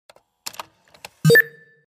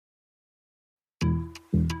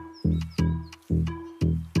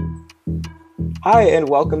Hi, and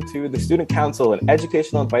welcome to the Student Counsel, an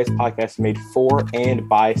educational advice podcast made for and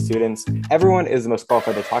by students. Everyone is the most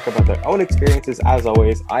qualified to talk about their own experiences. As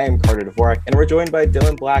always, I am Carter Dvorak, and we're joined by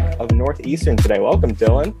Dylan Black of Northeastern today. Welcome,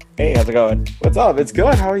 Dylan. Hey, how's it going? What's up? It's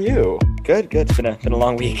good. How are you? Good. It's been a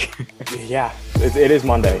long week. Yeah, it is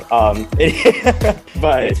Monday.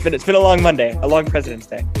 But it's been a long Monday, a long President's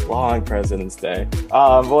Day. Long President's Day.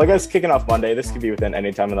 Well, I guess kicking off Monday, this could be within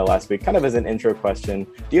any time in the last week. Kind of as an intro question,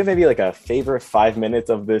 do you have maybe like a favorite 5 minutes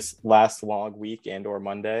of this last long week and or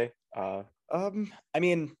Monday? I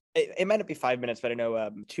mean, it might not be 5 minutes, but I know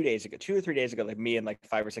 2 or 3 days ago, like me and like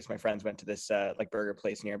 5 or 6 of my friends went to this like burger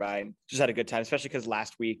place nearby and just had a good time, especially because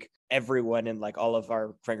last week everyone in like all of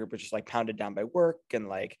our friend group was just like pounded down by work, and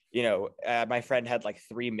like, you know, my friend had like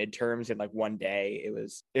 3 midterms in like one day. It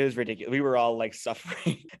was ridiculous. We were all like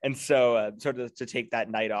suffering. And so to take that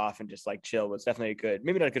night off and just like chill was definitely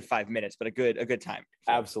maybe not a good 5 minutes, but a good time.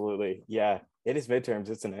 Absolutely. Yeah, it is midterms,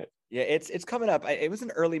 isn't it? Yeah, it's coming up. It was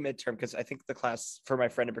an early midterm because I think the class for my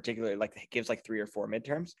friend in particular like gives like 3 or 4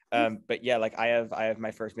 midterms. But yeah, like I have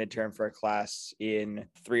my first midterm for a class in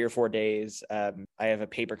 3 or 4 days. I have a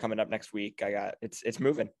paper coming up next week. It's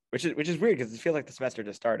moving, which is weird because it feels like the semester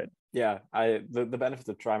just started. Yeah, the benefits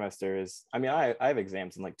of trimester is, I mean, I have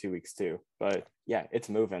exams in like 2 weeks too, but yeah, it's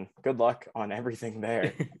moving. Good luck on everything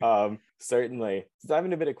there. Certainly. So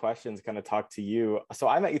diving into a bit of questions, kind of talk to you. So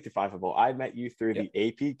I met you through Fiveable. I met you through the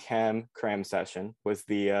AP Chem cram session. Was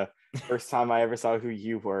the first time I ever saw who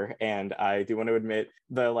you were. And I do want to admit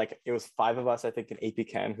it was 5 of us, I think, in AP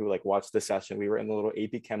Chem who like watched the session. We were in the little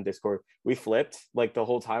AP Chem Discord. We flipped like the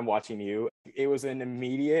whole time watching you. It was an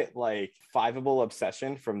immediate like Fiveable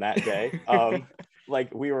obsession from that day.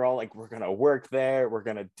 Like we were all like, we're gonna work there, we're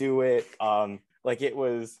gonna do it. Like it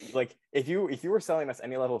was like if you were selling us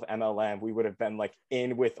any level of MLM, we would have been like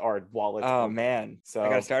in with our wallets. Oh open. man, So I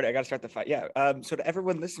gotta start the fight. Yeah. So to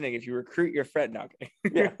everyone listening, if you recruit your friend, now,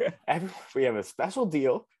 yeah, we have a special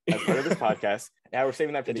deal as part of this podcast. Now we're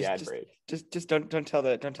saving that for the ad break. Just don't tell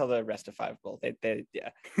the rest of Fiveable. They yeah.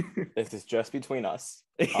 This is just between us.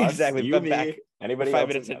 Exactly. You, me, anybody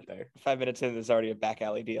else out there. 5 minutes in, there's already a back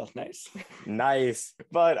alley deal. Nice. Nice.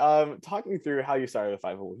 But talk me through how you started with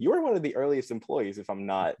Fiveable. You were one of the earliest employees, if I'm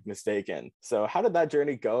not mistaken. So how did that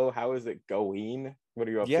journey go? How is it going? What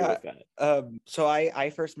are you up to with that? So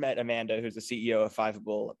I first met Amanda, who's the CEO of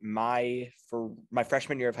Fiveable, for my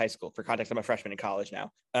freshman year of high school. For context, I'm a freshman in college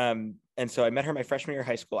now. And so I met her my freshman year of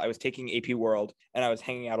high school. I was taking AP World, and I was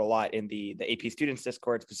hanging out a lot in the AP Students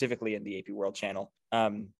Discord, specifically in the AP World channel.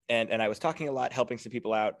 And I was talking a lot, helping some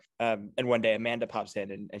people out. And one day Amanda pops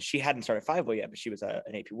in, and she hadn't started Fiveable yet, but she was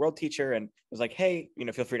an AP World teacher, and was like, hey,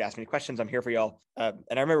 feel free to ask me questions. I'm here for y'all. And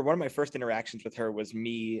I remember one of my first interactions with her was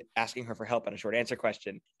me asking her for help on a short answer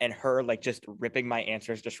question, and her like just ripping my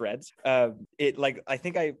answers to shreds. It like, I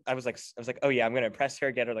think I was like, oh yeah, I'm gonna impress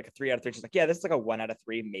her, get her like a 3 out of 3. She's like, yeah, this is like a 1 out of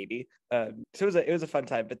 3 maybe. So it was a fun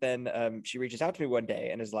time. But then she reaches out to me one day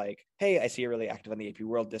and is like, hey, I see you're really active on the AP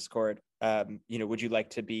World Discord. Would you like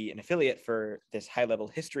to be an affiliate for this high level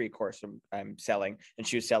history course I'm selling? And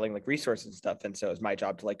she was selling like resources and stuff, and so it was my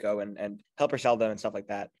job to like go and help her sell them and stuff like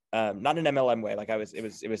that. Not in an MLM way. Like it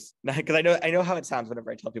was not, because I know how it sounds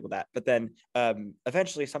whenever I tell people that. But then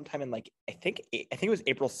eventually, sometime in like I think it was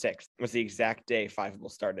April 6th was the exact day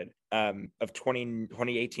Fiveable started of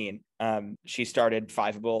 2018. She started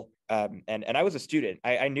Fiveable. And I was a student.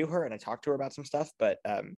 I knew her and I talked to her about some stuff, but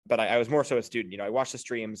I was more so a student. I watched the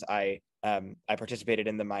streams. I participated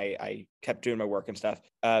in them. I kept doing my work and stuff.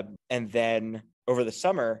 And then over the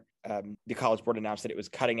summer, the College Board announced that it was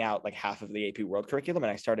cutting out like half of the AP World curriculum,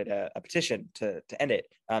 and I started a petition to end it.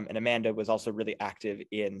 And Amanda was also really active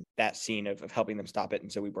in that scene of helping them stop it,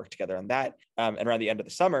 and so we worked together on that. And around the end of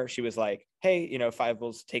the summer, she was like, hey,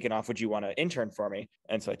 Fiveable's taken off. Would you want to intern for me?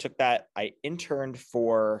 And so I took that. I interned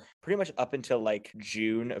for pretty much up until like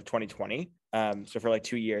June of 2020. So for like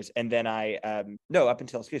 2 years. And then I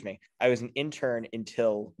was an intern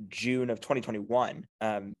until June of 2021.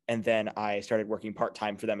 And then I started working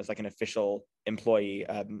part-time for them as like an official employee.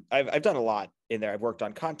 I've done a lot in there. I've worked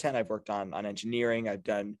on content. I've worked on engineering. I've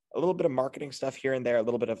done a little bit of marketing stuff here and there, a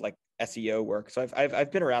little bit of like SEO work. So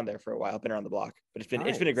I've been around there for a while. I've been around the block, but it's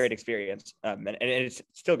been a great experience. And it's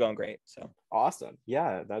still going great. So awesome.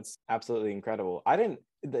 Yeah, that's absolutely incredible.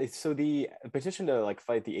 So the petition to like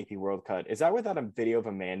fight the AP World Cut, is that where that video of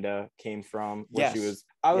Amanda came from? Where yes.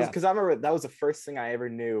 Because I remember that was the first thing I ever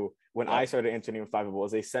knew when I started interning with Fiveable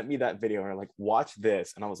is they sent me that video and are like, watch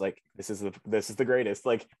this. And I was like, this is the greatest.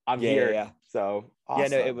 Like, I'm here. Yeah. So Yeah,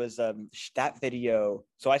 awesome. no, it was that video.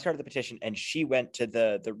 So I started the petition and she went to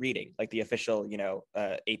the reading, like the official,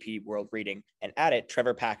 AP World reading. And at it,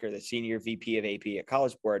 Trevor Packer, the senior VP of AP at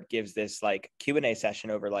College Board, gives this like Q&A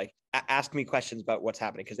session over like, ask me questions about what's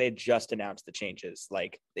happening, because they had just announced the changes.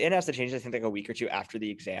 Like they announced the changes, I think like a week or two after the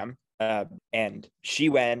exam. And she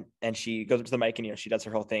went and she goes up to the mic and she does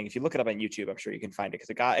her whole thing. If you look it up on YouTube, I'm sure you can find it because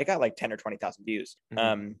it got like 10 or 20,000 views.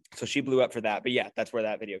 So she blew up for that. But yeah, that's where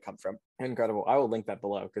that video comes from. Incredible. I will link that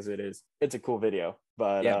below because it's a cool video.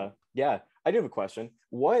 But yeah, I do have a question.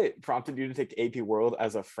 What prompted you to take AP World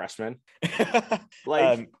as a freshman?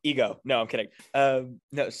 Like ego. No, I'm kidding.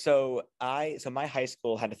 No, so my high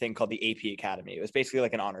school had a thing called the AP Academy. It was basically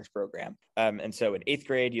like an honors program. And so in 8th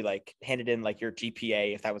grade, you like handed in like your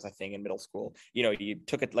GPA, if that was a thing in middle school. You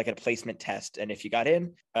took it like a placement test, and if you got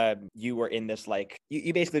in, you were in this like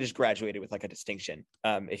you basically just graduated with like a distinction.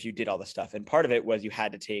 If you did all the stuff, and part of it was you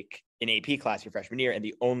had to take an AP class your freshman year, and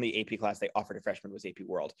the only AP class they offered a freshman was AP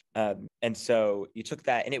World. And so you took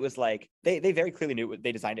that, and it was like they very clearly knew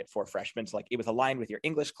they designed it for freshmen. So like it was aligned with your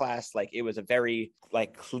English class. Like it was a very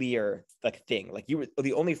like clear like thing. Like you were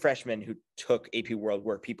the only freshmen who took AP World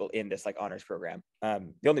were people in this like honors program.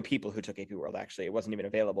 The only people who took AP World, actually. It wasn't even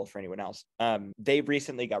available for anyone else. They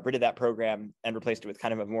recently got rid of that program and replaced it with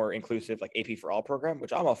kind of a more inclusive like AP for all program,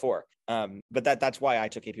 which I'm all for. But that's why I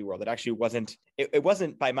took AP World. It actually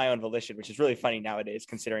wasn't by my own volition, which is really funny nowadays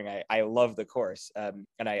considering I love the course,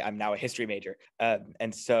 and I'm now a history major.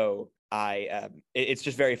 And so it's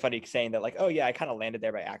just very funny saying that like, oh yeah, I kind of landed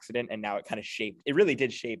there by accident, and now it really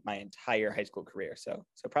did shape my entire high school career. So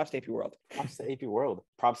props to AP World. Props to AP World.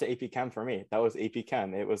 Props to AP Chem for me. That was AP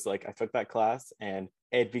Chem. It was like I took that class, and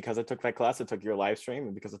because I took that class, I took your live stream,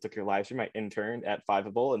 and because I took your live stream, I interned at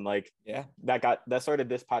Fiveable, and like that started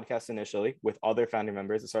this podcast initially with other founding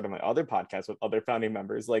members. It started my other podcast with other founding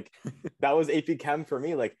members. Like that was AP Chem for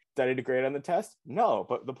me. Like, did I do great on the test? No,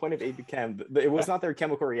 but the point of AP Chem, it was not their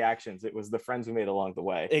chemical reactions. It was the friends we made along the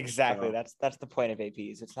way. Exactly. So, that's the point of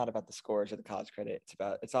APs. It's not about the scores or the college credit.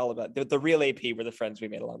 It's all about the real AP were the friends we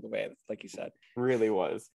made along the way, like you said. Really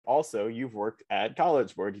was. Also, you've worked at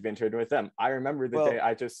College Board. You've interned with them. I remember the day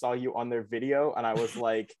I just saw you on their video, and I was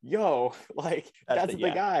like, "Yo, like that's the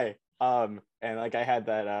guy." And like I had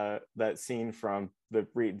that scene from the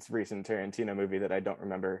recent Tarantino movie that I don't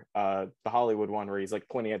remember, the Hollywood one where he's like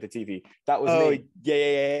pointing at the TV. That was me.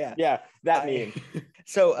 Yeah, that meme.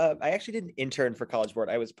 So I actually did an intern for College Board.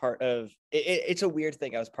 I was part of it's a weird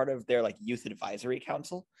thing. I was part of their like youth advisory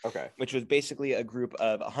council. Okay. Which was basically a group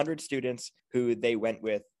of 100 students who they went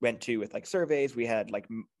to with like surveys. We had like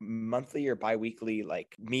monthly or bi-weekly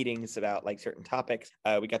like meetings about like certain topics.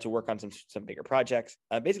 We got to work on some bigger projects.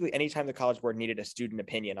 Basically, anytime the College Board needed a student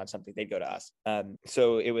opinion on something, they'd go to us.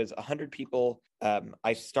 So it was 100 people.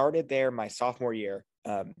 I started there my sophomore year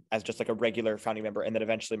as just like a regular founding member, and then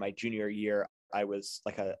eventually my junior year I was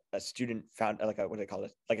like a student what do they call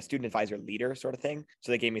it? Like a student advisor leader sort of thing.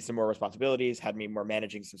 So they gave me some more responsibilities, had me more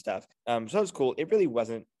managing some stuff. So that was cool. It really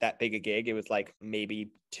wasn't that big a gig. It was like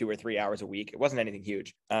maybe 2 or 3 hours a week. It wasn't anything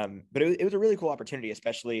huge. But it was a really cool opportunity,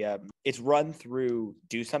 especially it's run through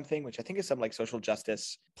Do Something, which I think is some like social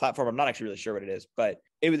justice platform. I'm not actually really sure what it is, but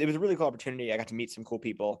it was a really cool opportunity. I got to meet some cool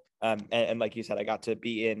people. And like you said, I got to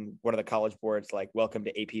be in one of the College Board's like welcome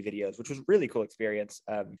to AP videos, which was a really cool experience.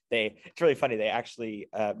 It's really funny. They actually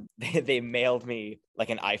they mailed me like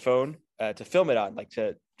an iPhone to film it on,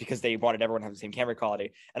 because they wanted everyone to have the same camera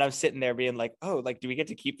quality. And I'm sitting there being like, oh, like, do we get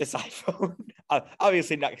to keep this iPhone?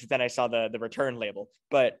 Obviously not, because then I saw the return label,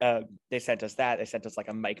 but they sent us that. They sent us like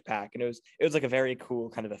a mic pack, and it was like a very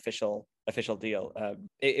cool kind of official deal.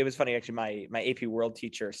 It was funny, actually. My AP World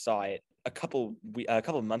teacher saw it a couple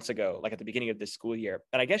months ago, like at the beginning of this school year.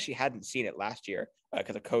 And I guess she hadn't seen it last year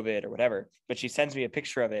because of COVID or whatever, but she sends me a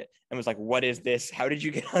picture of it and was like, what is this? How did you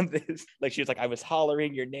get on this? Like, she was like, I was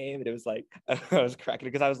hollering your name. And it was like, I was cracking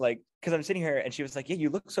it, because I was like, because I'm sitting here, and she was like, yeah, you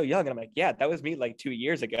look so young. And I'm like, yeah, that was me like 2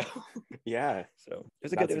 years ago. Yeah. So it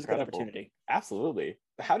was a good opportunity. Absolutely.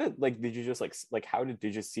 How did did you just did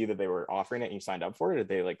you just see that they were offering it and you signed up for it? Did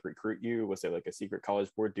they like recruit you? Was there like a secret College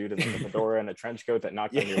Board dude in like a fedora and a trench coat that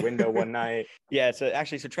knocked on your window one night? Yeah. So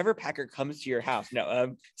Trevor Packer comes to your house.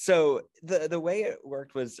 No. So the way it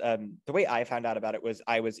worked was the way I found out about it was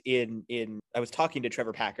I was talking to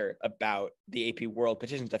Trevor Packer about the AP World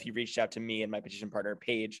petition stuff. He reached out to me and my petition partner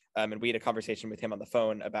Paige, And we had a conversation with him on the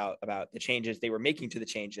phone about the changes they were making to the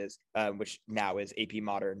changes, which now is AP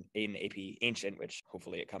Modern in AP Ancient, which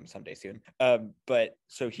hopefully it comes someday soon. But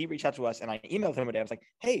so he reached out to us, and I emailed him one day. I was like,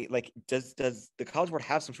 hey, like, does the College Board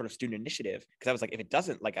have some sort of student initiative? Because I was like, if it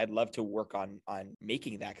doesn't, like, I'd love to work on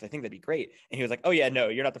making that, because I think that'd be great. And he was like, oh yeah, no,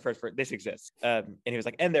 you're not the first person. This exists. And he was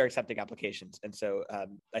like, and they're accepting applications. And so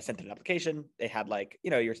I sent an application. They had, like,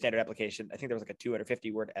 your standard application. I think there was like a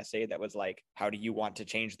 250 word essay that was like, how do you want to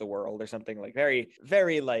change the world, or something, like very,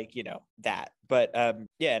 very, like, that. But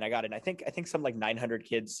yeah, and I got it. I think some like 900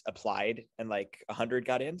 kids applied, and like 100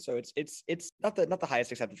 got in. So it's not the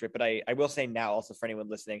highest acceptance rate, but I will say now, also, for anyone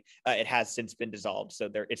listening, it has since been dissolved, so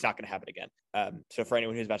it's not going to happen again. So for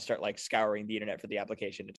anyone who's about to start like scouring the internet for the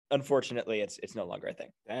application, unfortunately it's no longer a thing.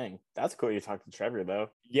 Dang, that's cool. You talked to Trevor though.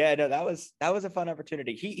 Yeah, no, that was a fun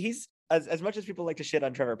opportunity. He's as much as people like to shit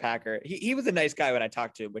on Trevor Packer, he was a nice guy when I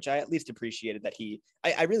talked to him, which I at least appreciated that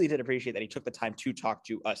I really did appreciate that he took the time to talk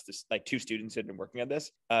to us, this like two students who had been working on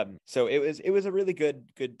this. So it was a really good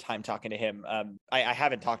time talking to him. I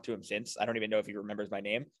haven't talked to him since. I don't even know if he remembers my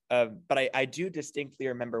name. But I do distinctly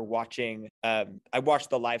remember watching. I watched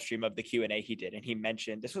the live stream of the Q&A he did, and he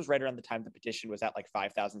mentioned this was right around the time the petition was at like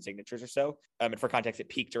 5,000 signatures or so. And for context, it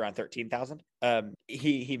peaked around 13,000.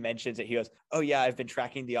 He mentions it. He goes, "Oh yeah, I've been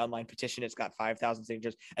tracking the online petition. It's got 5,000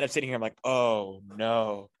 signatures." And I'm sitting here, I'm like, "Oh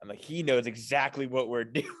no!" I'm like, he knows exactly what we're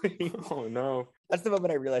doing. Oh no. That's the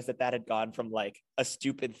moment I realized that had gone from like a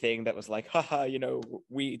stupid thing that was like, haha,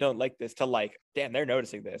 we don't like this, to like, damn, they're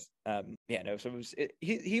noticing this. Yeah, no, so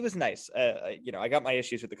he was nice. I got my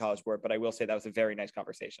issues with the College Board, but I will say that was a very nice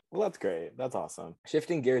conversation. Well, that's great. That's awesome.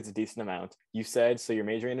 Shifting gears a decent amount, you said, so you're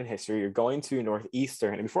majoring in history, you're going to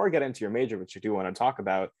Northeastern. And before I get into your major, which I do want to talk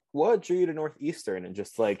about, what drew you to Northeastern, and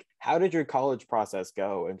just like, how did your college process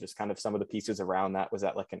go, and just kind of some of the pieces around that? Was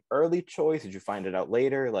that like an early choice? Did you find it out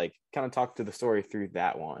later? Like, kind of talk to the story through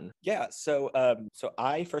that one. Yeah, so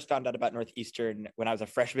I first found out about Northeastern when I was a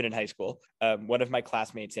freshman in high school. One of my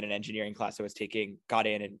classmates in an engineering class I was taking got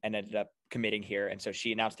in and ended up committing here, and so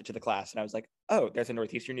she announced it to the class, and I was like, oh, there's a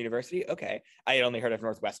Northeastern University? Okay. I had only heard of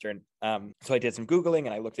Northwestern. So I did some Googling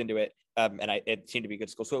and I looked into it, and it seemed to be a good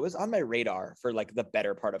school. So it was on my radar for like the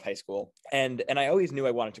better part of high school. And I always knew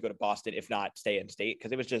I wanted to go to Boston, if not stay in state,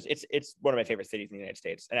 because it was just, it's one of my favorite cities in the United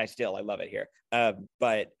States. And I love it here.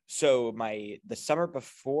 But so the summer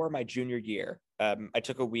before my junior year, I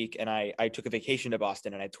took a week and I took a vacation to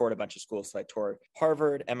Boston, and I toured a bunch of schools. So I toured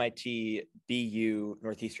Harvard, MIT, BU,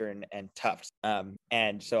 Northeastern, and Tufts.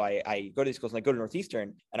 And so I go to these schools, and I go to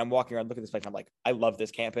Northeastern, and I'm walking around, looking at this place, and I'm like, I love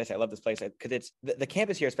this campus. I love this place, because it's the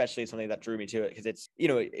campus here especially is something that drew me to it, because it's,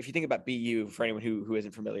 if you think about BU, for anyone who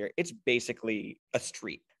isn't familiar, it's basically a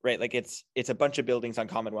street, right? Like it's a bunch of buildings on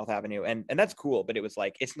Commonwealth Avenue, and that's cool, but it was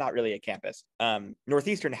like, it's not really a campus.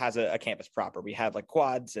 Northeastern has a campus proper. We have like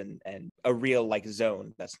quads and a real like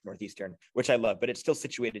zone that's Northeastern, which I love, but it's still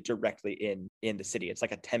situated directly in the city. It's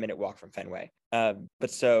like a 10-minute walk from Fenway. But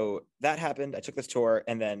so that happened. I took this tour,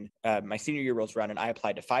 and then my senior year rolls around, and I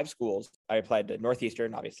applied to 5 schools. I applied to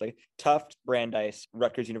Northeastern, obviously, Tufts, Brandeis,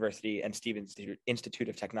 Rutgers University, and Stevens Institute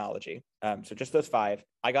of Technology. So just those 5.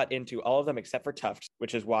 I got into all of them except for Tufts,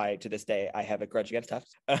 which is why to this day I have a grudge against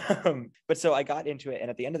Tufts. But so I got into it, and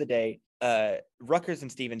at the end of the day, Rutgers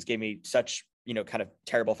and Stevens gave me such kind of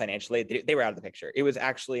terrible financially. They were out of the picture. It was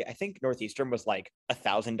actually, I think Northeastern was like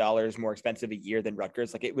 $1,000 more expensive a year than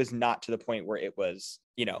Rutgers. Like, it was not to the point where it was,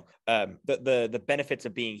 the benefits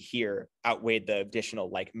of being here outweighed the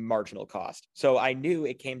additional like marginal cost. So I knew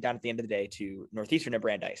it came down at the end of the day to Northeastern and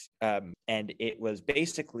Brandeis. And it was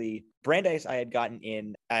basically Brandeis. I had gotten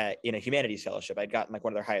in a humanities fellowship. I'd gotten like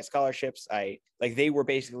one of their highest scholarships. They were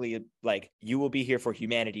basically like, you will be here for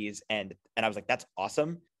humanities. And I was like, that's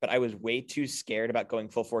awesome. But I was way too scared about going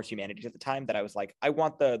full force humanities at the time, that I was like, I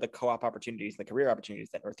want the co-op opportunities, the career opportunities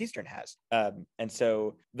that Northeastern has. And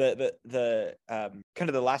so the kind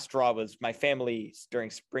of the last straw was my family during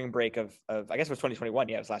spring break of I guess it was 2021.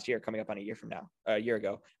 Yeah, it was last year, coming up on a year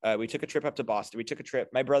ago. We took a trip up to Boston.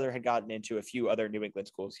 My brother had gotten into a few other New England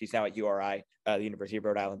schools. He's now at URI, the University of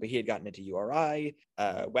Rhode Island, but he had gotten into URI,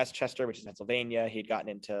 Westchester, which is Pennsylvania. He had gotten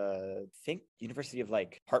into, I think, University of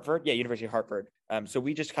like Hartford. Yeah, University of Hartford. So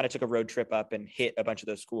we just kind of took a road trip up and hit a bunch of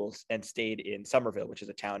those schools and stayed in Somerville, which is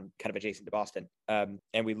a town kind of adjacent to Boston.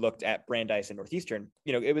 And we looked at Brandeis and Northeastern.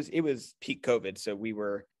 It was peak COVID, so we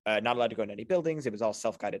were not allowed to go into any buildings. It was all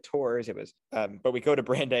self-guided tours. It was, but we go to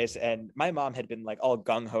Brandeis, and my mom had been like all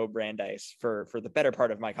gung-ho Brandeis for the better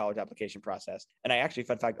part of my college application process. And I actually,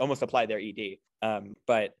 fun fact, almost applied their ED.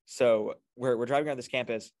 But so we're driving around this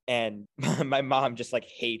campus, and my mom just like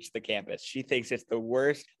hates the campus. She thinks it's the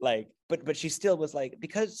worst. Like, but she still was like,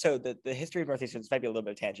 because so the history of Northeastern, this might be a little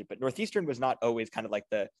bit of a tangent, but Northeastern was not always kind of like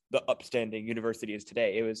the upstanding university is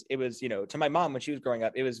today. It was to my mom when she was growing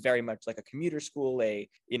up, it was very much like a commuter school, a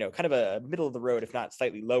kind of a middle of the road, if not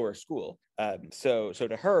slightly lower school. So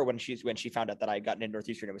to her, when she found out that I had gotten into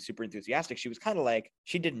Northeastern and was super enthusiastic, she was kind of like,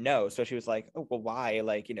 she didn't know. So she was like, oh, well, why?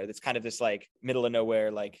 Like, it's kind of this like middle of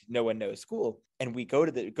nowhere, like no one knows school. And we go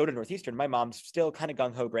to Northeastern. My mom's still kind of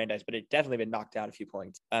gung-ho Brandeis, but it definitely been knocked down a few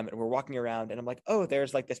points. And we're walking around, and I'm like, oh,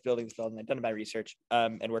 there's like this building. I've done my research.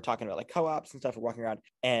 And we're talking about like co-ops and stuff. We're walking around,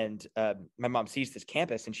 and my mom sees this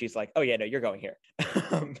campus, and she's like, oh yeah, no, you're going here.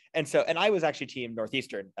 And I was actually team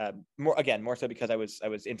Northeastern. More so because I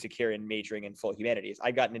was insecure in majoring in full humanities.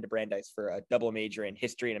 I'd gotten into Brandeis for a double major in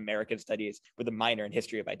history and American studies with a minor in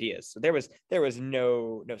history of ideas. So there was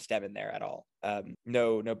no STEM in there at all.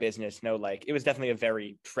 No business, no, like, it was definitely a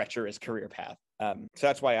very treacherous career path. So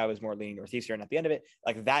that's why I was more leaning Northeastern. At the end of it,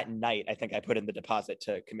 like that night, I think I put in the deposit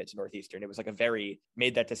to commit to Northeastern. It was like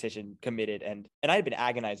made that decision, committed, and I had been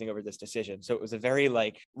agonizing over this decision. So it was a very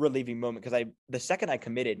like relieving moment, because the second I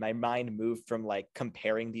committed, my mind moved from like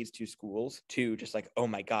comparing these two schools to just like, oh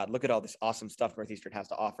my God, look at all this awesome stuff Northeastern has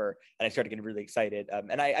to offer. And I started getting really excited.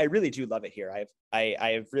 And I really do love it here.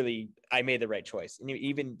 I made the right choice. And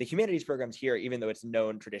even the humanities programs here, even though it's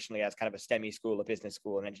known traditionally as kind of a STEMmy school, a business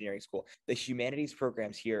school, an engineering school, the humanities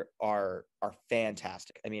programs here are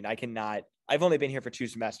fantastic. I mean, I've only been here for 2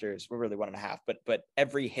 semesters. We're really 1.5, but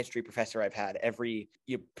every history professor I've had, every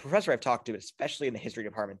professor I've talked to, especially in the history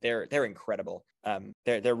department, they're incredible.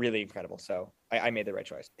 They're really incredible. So I made the right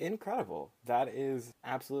choice. Incredible. That is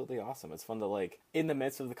absolutely awesome. It's fun to, like, in the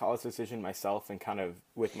midst of the college decision myself and kind of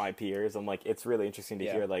with my peers, I'm like, it's really interesting to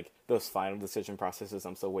hear like those final decision processes.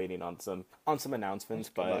 I'm still waiting on some announcements,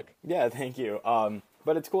 but yeah, thank you.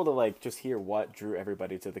 But it's cool to like just hear what drew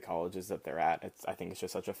everybody to the colleges that they're at. I think it's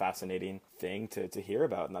just such a fascinating thing to hear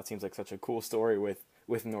about, and that seems like such a cool story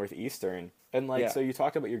with Northeastern. And like, so you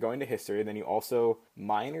talked about you're going to history, and then you also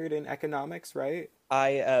minored in economics, right?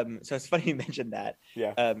 So it's funny you mentioned that.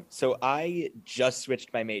 Yeah. So I just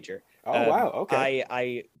switched my major. Oh, wow. Okay.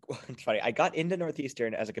 It's funny. I got into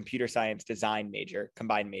Northeastern as a computer science design major,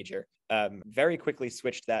 combined major. Very quickly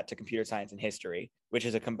switched that to computer science and history, which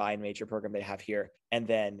is a combined major program they have here. And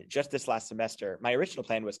then just this last semester, my original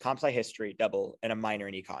plan was comp sci history double and a minor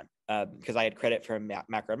in econ. Because I had credit from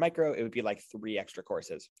macro and micro, it would be like 3 extra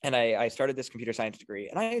courses. And I started this computer science degree,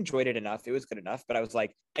 and I enjoyed it enough. It was good enough, but I was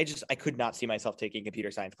like, I could not see myself taking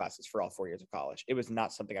computer science classes for all 4 years of college. It was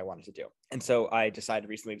not something I wanted to do. And so I decided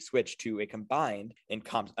recently to switch to a combined in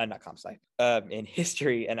in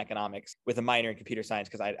history and economics with a minor in computer science,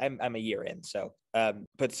 because I'm a year in. So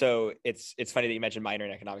but so it's funny that you mentioned minor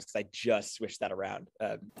in economics, because I just switched that around.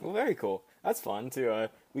 Well, very cool. That's fun to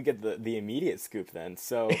we get the immediate scoop then.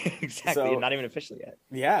 So exactly, so, not even officially yet.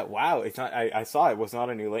 Yeah, wow. It's not. I saw it was not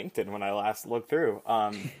on your LinkedIn when I last looked through.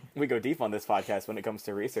 We go deep on this podcast when it comes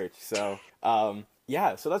to research. So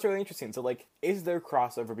yeah, so that's really interesting. So like, is there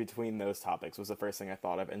crossover between those topics? Was the first thing I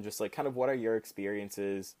thought of, and just like kind of what are your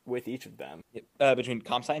experiences with each of them? Between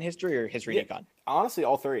comp sci and history, or history and econ? Honestly,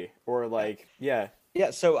 all 3, or like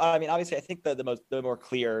Yeah, so I mean, obviously, I think the more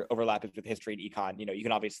clear overlap is with history and econ. You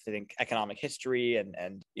can obviously think economic history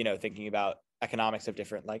and thinking about economics of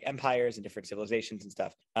different like empires and different civilizations and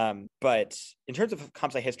stuff. But in terms of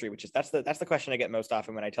comp sci history, which is that's the question I get most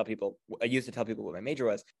often when I used to tell people what my major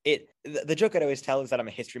was. The joke I'd always tell is that I'm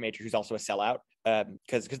a history major who's also a sellout.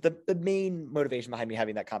 Because the main motivation behind me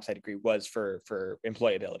having that comp sci degree was for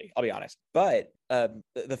employability. I'll be honest, but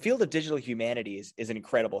the field of digital humanities is an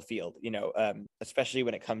incredible field. Especially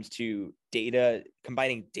when it comes to data,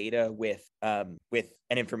 combining data with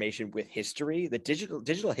and information with history. The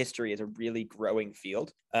digital history is a really growing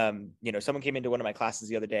field. Someone came into one of my classes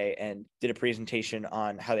the other day and did a presentation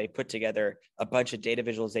on how they put together a bunch of data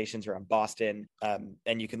visualizations around Boston.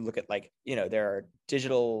 And you can look at there are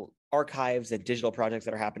digital archives and digital projects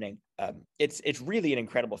that are happening. It's really an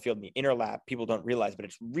incredible field in the inner lab. People don't realize, but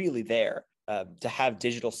it's really there. To have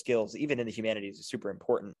digital skills, even in the humanities, is super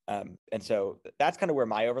important. And so that's kind of where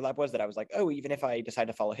my overlap was, that I was like, oh, even if I decide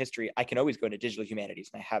to follow history, I can always go into digital humanities,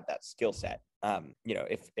 and I have that skill set.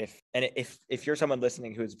 If you're someone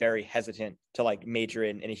listening who is very hesitant to like major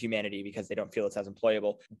in a humanity because they don't feel it's as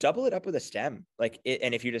employable, double it up with a STEM.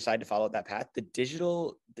 And if you decide to follow that path, the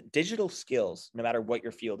digital skills, no matter what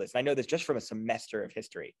your field is, and I know this just from a semester of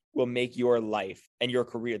history, will make your life and your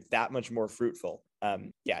career that much more fruitful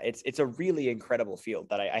yeah, it's a really incredible field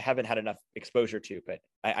that I haven't had enough exposure to, but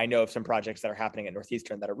I know of some projects that are happening at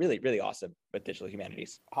Northeastern that are really, really awesome with digital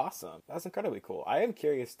humanities. Awesome. That's incredibly cool. I am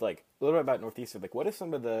curious, like, a little bit about Northeastern. Like, what is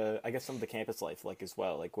some of the, I guess, some of the campus life like as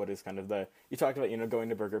well? Like, what is kind of the, you talked about, going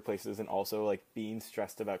to burger places and also, like, being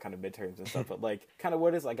stressed about kind of midterms and stuff, but, like, kind of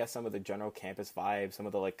what is, I guess, some of the general campus vibes, some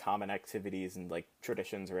of the, like, common activities and, like,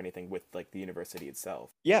 traditions or anything with, like, the university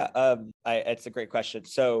itself? Yeah, it's a great question.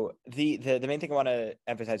 So the main thing I want to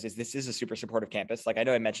emphasize is this is a super supportive campus. Like I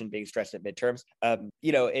know I mentioned being stressed at midterms.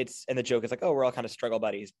 It's, and the joke is like, oh, we're all kind of struggle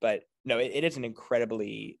buddies, but no, it is an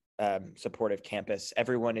incredibly supportive campus.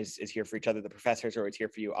 Everyone is here for each other. The professors are always here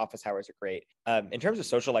for you. Office hours are great. In terms of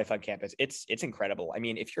social life on campus, it's incredible. I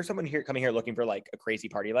mean, if you're someone here coming here looking for like a crazy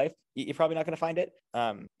party life, you're probably not going to find it.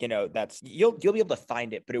 That's you'll be able to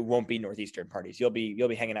find it, but it won't be Northeastern parties. You'll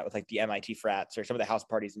be hanging out with like the MIT frats or some of the house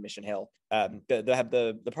parties in Mission Hill.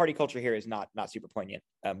 The party culture here is not super poignant,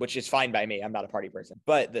 which is fine by me. I'm not a party person,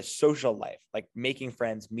 but the social life, like making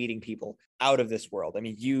friends, meeting people, out of this world. I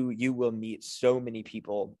mean, you will meet so many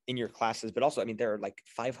people in your classes, but also, I mean, there are like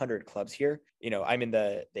 500 clubs here. I'm in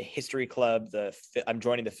the history club. I'm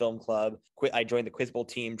joining the film club. I joined the Quiz Bowl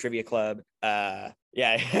team, trivia club.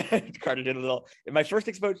 Yeah, Carter did a little. My first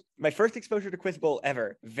exposure to Quiz Bowl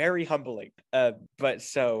ever. Very humbling.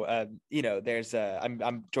 There's I'm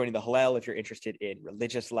joining the Hillel if you're interested in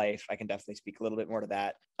religious life. I can definitely speak a little bit more to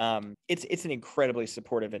that. It's an incredibly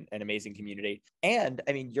supportive and amazing community. And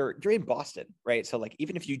I mean, you're in Boston, right? So like,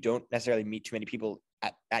 even if you don't necessarily meet too many people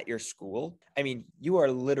at your school, I mean, you are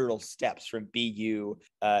literal steps from BU.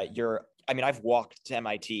 I've walked to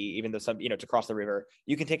MIT, even though to cross the river.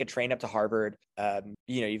 You can take a train up to Harvard.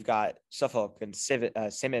 You've got Suffolk and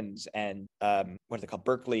Simmons and what are they called?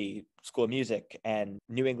 Berkeley School of Music and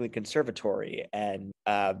New England Conservatory. And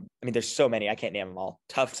there's so many, I can't name them all.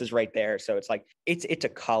 Tufts is right there. So it's like, it's a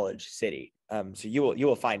college city. So you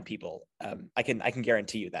will find people. I can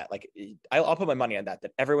guarantee you that. Like, I'll put my money on that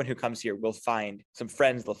everyone who comes here will find some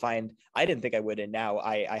friends. They'll find. I didn't think I would, and now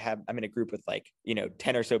I'm in a group with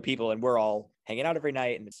 10 or so people, and we're all hanging out every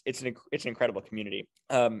night, and it's an incredible community.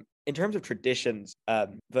 In terms of traditions,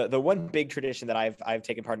 the one big tradition that I've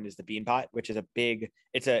taken part in is the Beanpot, which is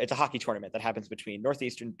it's a hockey tournament that happens between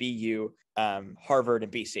Northeastern, BU, Harvard,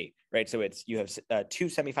 and BC. Right, so you have 2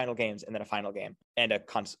 semifinal games and then a final game and a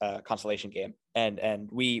consolation game. And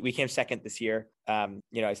we came second this year.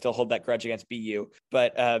 I still hold that grudge against BU,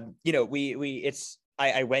 but I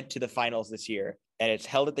went to the finals this year, and it's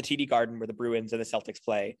held at the TD Garden where the Bruins and the Celtics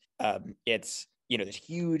play. It's this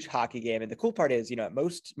huge hockey game. And the cool part is, at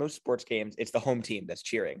most sports games, it's the home team that's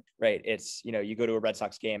cheering, right? It's, you go to a Red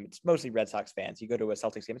Sox game, it's mostly Red Sox fans. You go to a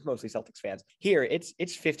Celtics game, it's mostly Celtics fans. Here, it's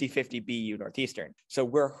 50-50 BU Northeastern. So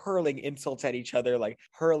we're hurling insults at each other, like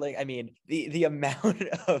hurling. I mean, the amount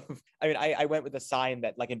of, I went with a sign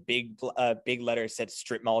that like in big letters said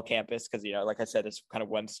strip mall campus. Cause like I said, it's kind of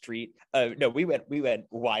one street. No, we went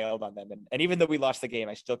wild on them. And even though we lost the game,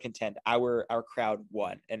 I still contend our crowd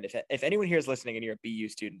won. And if anyone here is listening and you're a BU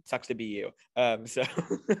student, sucks to be you. Actually,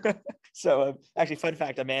 fun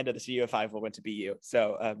fact, Amanda, the CEO of Five, went to BU.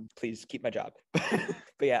 So please keep my job.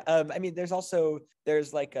 But yeah, there's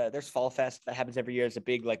Fall Fest that happens every year. It's a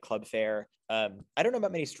big like club fair. I don't know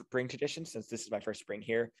about many spring traditions since this is my first spring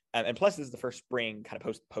here. And plus this is the first spring kind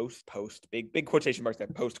of post big quotation marks there,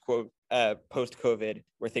 post COVID,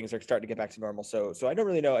 where things are starting to get back to normal. So I don't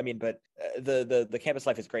really know. But the campus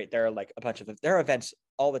life is great. There are like there are events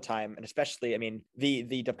all the time. And especially,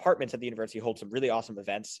 the departments at the university hold some really awesome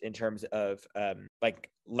events in terms of like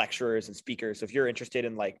lecturers and speakers. So if you're interested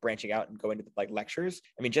in like branching out and going to like lectures,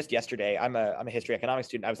 just yesterday, I'm a history economics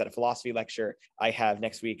student. I was at a philosophy lecture. I have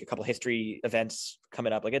next week a couple history events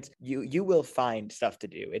coming up. Like you will find stuff to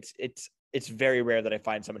do. It's very rare that I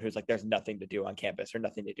find someone who's like, there's nothing to do on campus or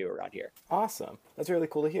nothing to do around here. Awesome. That's really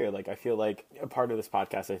cool to hear. Like, I feel like a part of this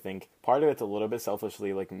podcast, I think part of it's a little bit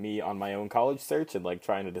selfishly like me on my own college search and like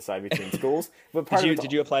trying to decide between schools. But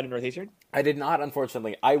did you apply to Northeastern? I did not,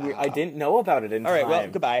 unfortunately. I didn't know about it in time. All right, well,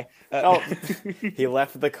 goodbye. He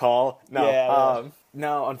left the call. No, yeah,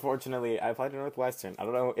 no, unfortunately, I applied to Northwestern. I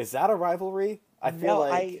don't know. Is that a rivalry? I feel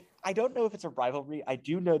like... I don't know if it's a rivalry. I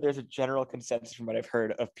do know there's a general consensus from what I've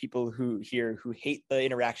heard of people who hate the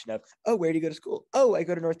interaction of, oh, where do you go to school? Oh, I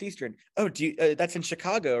go to Northeastern. Oh, that's in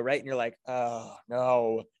Chicago, right? And you're like, oh,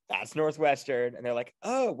 no, that's Northwestern. And they're like,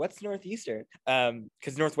 oh, what's Northeastern?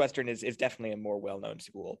 Because Northwestern is definitely a more well-known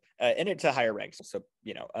school, and it's a higher rank. So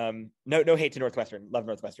no hate to Northwestern, love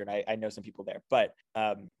Northwestern. I know some people there, but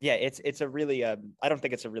yeah, it's a really I don't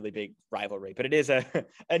think it's a really big rivalry, but it is a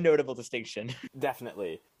a notable distinction.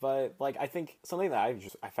 Definitely. But like I think something that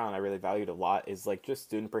I found I really valued a lot is like just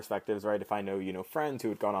student perspectives, right? If I know, friends who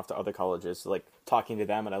had gone off to other colleges, like talking to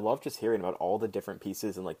them, and I love just hearing about all the different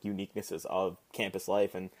pieces and like uniquenesses of campus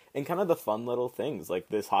life and kind of the fun little things. Like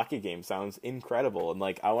this hockey game sounds incredible, and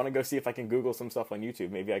like I want to go see if I can Google some stuff on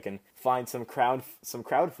YouTube. Maybe I can find some crowd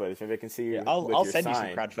footage. Maybe I can see Yeah, with I'll your send you sign.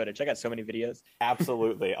 some crowd footage. I got so many videos.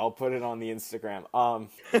 Absolutely. I'll put it on the Instagram.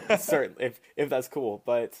 Certainly if that's cool.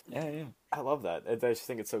 But Yeah. I love that. I just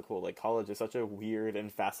think it's so cool. Like college is such a weird and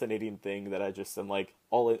fascinating thing that I just am like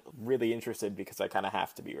all really interested because I kind of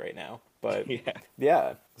have to be right now. But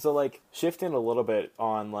yeah. So like shifting a little bit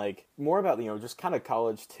on like more about, just kind of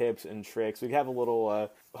college tips and tricks. We have a little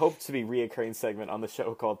hope to be reoccurring segment on the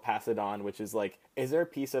show called Pass It On, which is like, is there a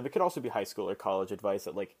piece of, it could also be high school or college advice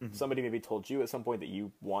that like somebody maybe told you at some point that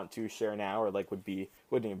you want to share now, or like would be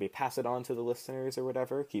pass it on to the listeners or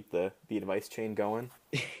whatever, keep the advice chain going?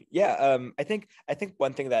 Yeah, I think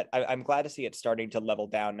one thing that I'm glad to see it starting to level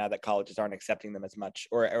down now that colleges aren't accepting them as much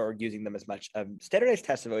or using them as much. Standardized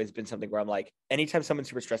tests have always been something where I'm like, anytime someone's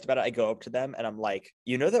super stressed about it, I go up to them and I'm like,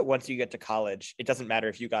 that once you get to college, it doesn't matter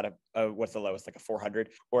if you got a what's the lowest, like a 400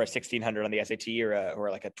 or a 1600 on the SAT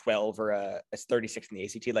or like a 12 or a 36 in the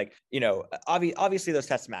ACT. Like, obviously those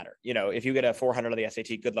tests matter. If you get a 400 on the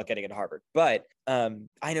SAT, good luck getting into Harvard. But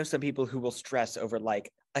I know some people who will stress over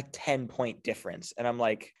like a 10-point difference. And I'm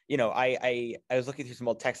like, I was looking through some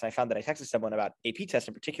old texts and I found that I texted someone about AP tests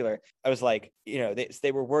in particular. I was like,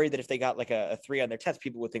 they were worried that if they got like a 3 on their test,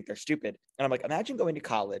 people would think they're stupid. And I'm like, imagine going to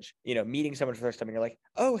college, meeting someone for the first time and you're like,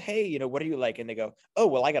 oh, hey, what are you like? And they go, oh,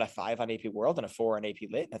 well, I got a 5 on AP World and a 4 on AP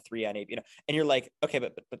Lit and a 3 on AP, and you're like, okay,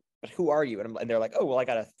 but who are you? And they're like, oh, well, I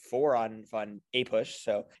got a 4 on A Push.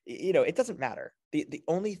 So, it doesn't matter. The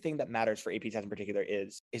only thing that matters for AP tests in particular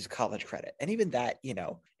is college credit. And even that,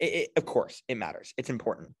 of course it matters. It's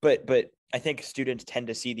important. But I think students tend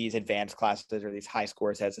to see these advanced classes or these high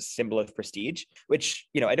scores as a symbol of prestige, which,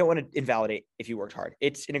 I don't want to invalidate if you worked hard.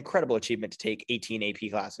 It's an incredible achievement to take 18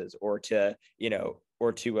 AP classes or to get a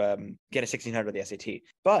 1600 on the SAT.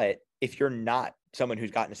 But if you're not someone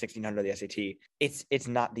who's gotten a 1600 on the SAT, it's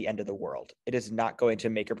not the end of the world. It is not going to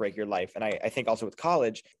make or break your life. And I think also with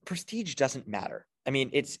college, prestige doesn't matter. I mean,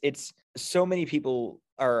 it's so many people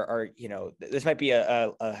are this might be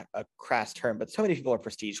a crass term, but so many people are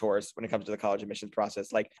prestige whores when it comes to the college admissions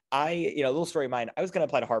process. Like a little story of mine, I was going to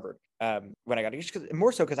apply to Harvard when I got it,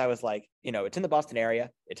 more so because I was like, it's in the Boston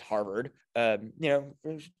area, it's Harvard, do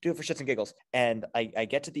it for shits and giggles. And I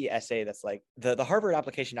get to the essay that's like the Harvard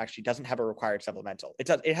application actually doesn't have a required supplemental.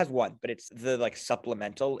 It has one, but it's the like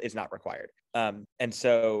supplemental is not required. And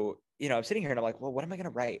so I'm sitting here and I'm like, well, what am I going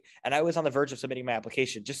to write? And I was on the verge of submitting my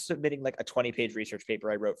application, just submitting like a 20-page research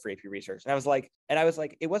paper I wrote for AP Research. And I was like,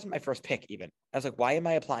 it wasn't my first pick even. I was like, why am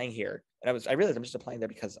I applying here? And I realized I'm just applying there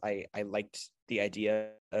because I liked the idea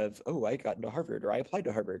of, oh, I got into Harvard or I applied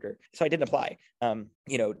to Harvard, or so I didn't apply.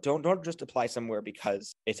 Don't just apply somewhere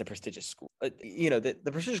because it's a prestigious school. The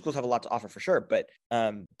prestigious schools have a lot to offer for sure, but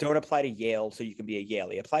don't apply to Yale so you can be a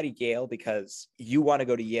Yaley. Apply to Yale because you want to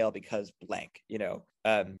go to Yale because blank.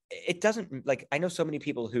 It doesn't, like, I know so many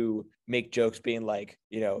people who make jokes being like,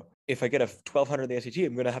 if I get a 1200 on the SAT,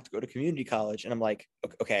 I'm going to have to go to community college. And I'm like,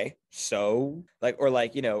 okay, so like,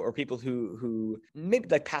 or people who maybe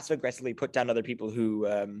like passive aggressively put down other people who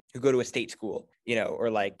go to a state school, or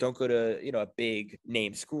like, don't go to, a big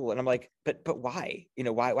name school. And I'm like, but why,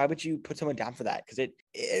 why would you put someone down for that? Because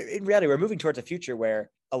in reality, we're moving towards a future where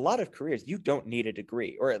a lot of careers, you don't need a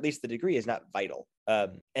degree, or at least the degree is not vital.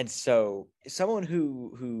 And so someone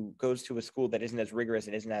who goes to a school that isn't as rigorous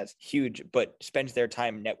and isn't as huge, but spends their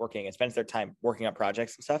time networking and spends their time working on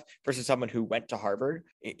projects and stuff versus someone who went to Harvard,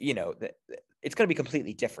 it's going to be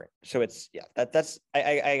completely different. So it's, that's,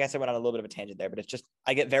 I guess I went on a little bit of a tangent there, but it's just,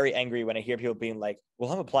 I get very angry when I hear people being like,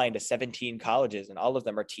 well, I'm applying to 17 colleges and all of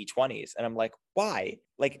them are T20s. And I'm like, why?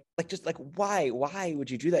 Why would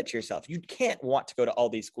you do that to yourself? You can't want to go to all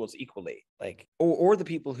these schools equally. Like, or the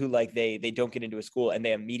people who like, they don't get into a school and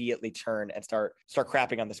they immediately turn and start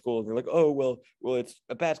crapping on the school. They're like, oh, well, it's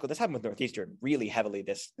a bad school. This happened with Northeastern really heavily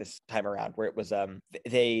this time around, where it was,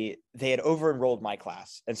 they had over enrolled my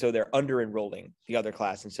class. And so they're under enrolling the other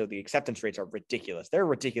class. And so the acceptance rates are ridiculous. They're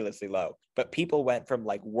ridiculously low, but people went from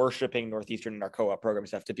like worshiping Northeastern and our co-op program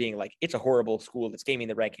stuff to being like, it's a horrible school that's gaming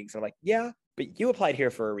the rankings. And I'm like, yeah, but you applied here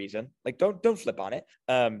for a reason. Like, don't flip on it.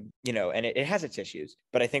 And it has its issues.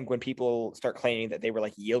 But I think when people start claiming that they were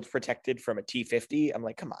like yield protected from a T50, I'm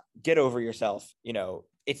like, come on, get over yourself.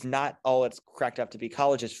 it's not all it's cracked up to be.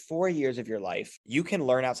 College is 4 years of your life. You can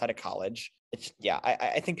learn outside of college. It's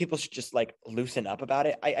I think people should just like loosen up about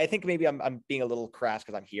it. I think maybe I'm being a little crass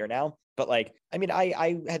because I'm here now, but like, I mean,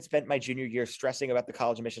 I had spent my junior year stressing about the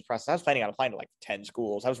college admissions process. I was planning on applying to like 10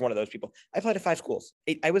 schools. I was one of those people. I applied to 5 schools.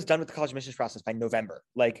 I was done with the college admissions process by November.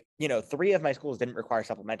 Like, 3 of my schools didn't require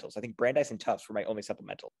supplementals. I think Brandeis and Tufts were my only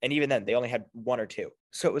supplemental. And even then they only had 1 or 2.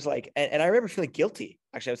 So it was like, and I remember feeling guilty.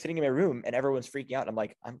 Actually, I was sitting in my room and everyone's freaking out. And I'm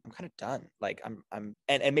like, I'm kind of done. Like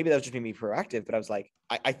and maybe that was just me proactive, but I was like,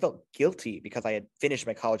 I felt guilty because I had finished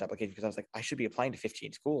my college application because I was like, I should be applying to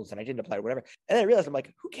 15 schools and I didn't apply to whatever. And then I realized I'm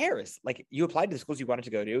like, who cares? Like you applied to the schools you wanted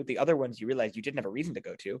to go to. The other ones you realized you didn't have a reason to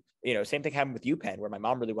go to. Same thing happened with UPenn where my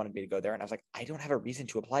mom really wanted me to go there. And I was like, I don't have a reason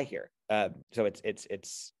to apply here. So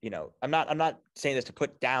it's I'm not saying this to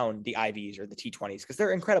put down the Ivies or the T20s because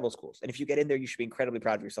they're incredible schools. And if you get in there, you should be incredibly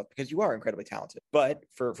proud of yourself because you are incredibly talented. But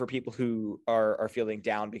for people who are feeling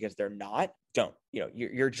down because they're not, don't.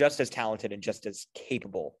 You're just as talented and just as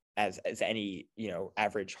capable as any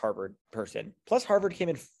average Harvard person. Plus Harvard came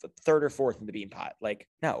in 3rd or 4th in the bean pot. Like,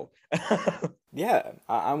 no. Yeah,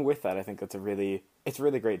 I'm with that. I think it's a really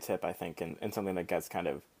great tip, I think, and something that gets kind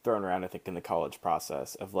of thrown around, I think, in the college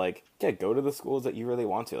process of like, yeah, go to the schools that you really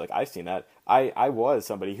want to. Like, I've seen that. I was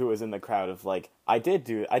somebody who was in the crowd of like, I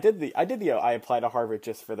applied to Harvard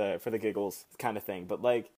just for the giggles kind of thing. But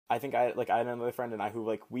like, I think I had another friend and I who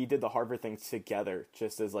like, we did the Harvard thing together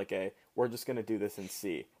just as like we're just going to do this and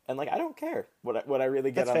see. And like, I don't care what I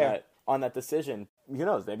really get on that decision. Who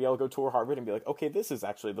knows? Maybe I'll go tour Harvard and be like, okay, this is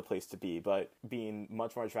actually the place to be, but being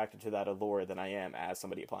much more attracted to that allure than I am as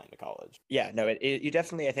somebody applying to college. Yeah, no, you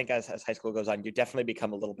definitely, I think as high school goes on, you definitely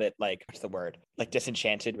become a little bit like, what's the word? Like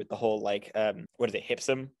disenchanted with the whole, like, what is it?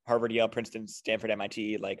 HIPSM, Harvard, Yale, Princeton, Stanford,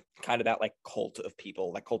 MIT, like kind of that like cult of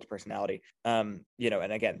people, like cult of personality. And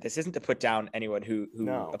again, this isn't to put down anyone who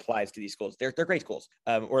applies to these schools. They're great schools.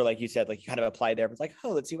 Or like you said, like you kind of apply there, but it's like, oh,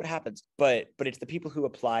 let's see what happens. But it's the people who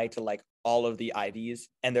apply to like all of the Ivies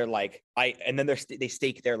and they're like, they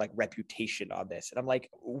stake their like reputation on this. And I'm like,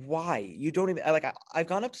 why? You don't even I've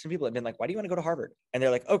gone up to some people and been like, why do you want to go to Harvard? And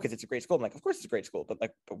they're like, oh, because it's a great school. I'm like, of course it's a great school, but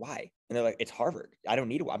why? And they're like, it's Harvard. I don't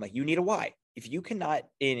need a why. I'm like, you need a why. If you cannot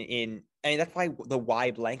I mean, that's why the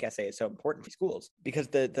why blank essay is so important for schools, because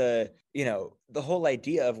the whole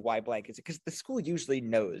idea of why blank is because the school usually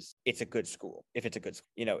knows it's a good school. If it's a good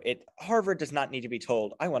school, Harvard does not need to be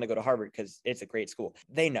told, I want to go to Harvard because it's a great school.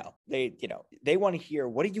 They know, they want to hear,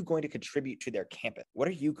 what are you going to contribute to their campus? What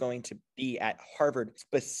are you going to be at Harvard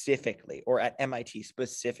specifically, or at MIT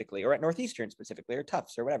specifically, or at Northeastern specifically, or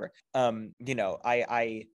Tufts or whatever.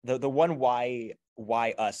 The one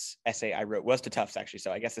why us essay I wrote was to Tufts, actually.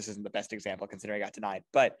 So I guess this isn't the best example considering I got denied,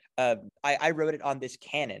 but I wrote it on this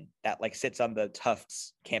cannon that like sits on the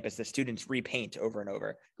Tufts campus that students repaint over and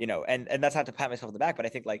over, and that's not to pat myself on the back, but I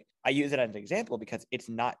think like I use it as an example because it's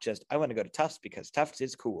not just, I want to go to Tufts because Tufts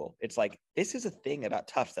is cool. It's like, this is a thing about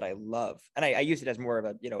Tufts that I love. And I use it as more of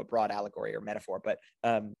a broad allegory or metaphor, but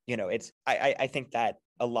I think that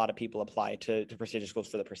a lot of people apply to prestigious schools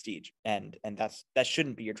for the prestige, and that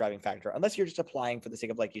shouldn't be your driving factor unless you're just applying for the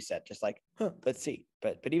sake of, like you said, just like, let's see.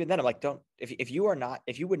 But even then, I'm like, don't, if you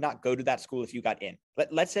would not go to that school if you got in.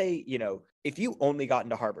 Let's say, if you only got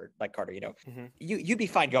into Harvard, like Carter, you'd be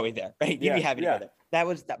fine going there, right? You'd be happy to go there. That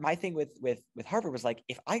was my thing with Harvard was like,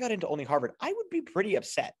 if I got into only Harvard, I would be pretty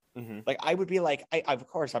upset. Mm-hmm. Like I would be like, of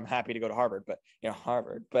course I'm happy to go to Harvard, but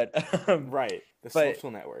Harvard, but right,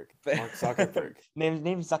 social network, Mark Zuckerberg,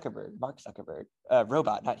 name Zuckerberg, Mark Zuckerberg,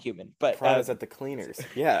 robot, not human, but Prada's at the cleaners,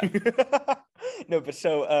 yeah. No, but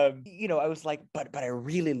so I was like, but I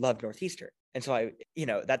really loved Northeastern. And so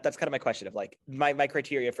that's kind of my question of like, my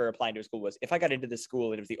criteria for applying to a school was, if I got into this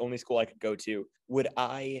school and it was the only school I could go to, would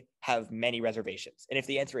I have many reservations? And if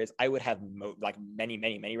the answer is I would have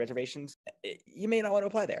many reservations, you may not want to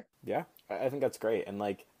apply there. Yeah, I think that's great. And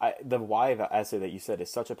like the why essay that you said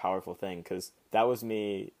is such a powerful thing, because that was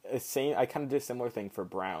me. I kind of did a similar thing for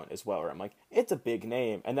Brown as well, where I'm like, it's a big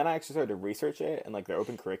name. And then I actually started to research it and like their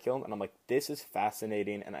open curriculum. And I'm like, this is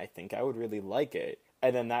fascinating. And I think I would really like it.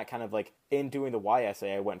 And then that kind of like, in doing the why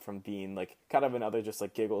essay, I went from being like kind of another just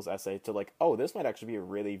like giggles essay to like, oh, this might actually be a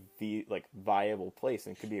really viable place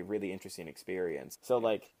and could be a really interesting experience. So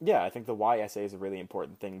like, yeah, I think the why essay is a really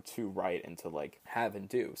important thing to write and to like have and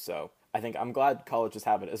do. So I think I'm glad colleges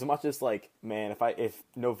have it. As much as like, man, if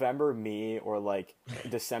November me or like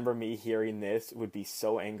December me hearing this would be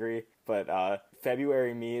so angry, but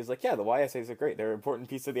February me is like, yeah, the YSAs are great. They're an important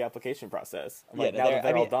piece of the application process. I'm like, Yeah, now that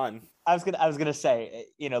they're all done. I was gonna say,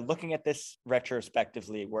 looking at this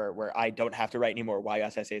retrospectively, where I don't have to write any more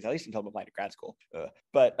YSSAs, at least until I'm applying to grad school.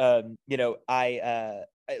 But you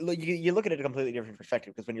look at it a completely different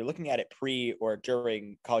perspective, because when you're looking at it pre or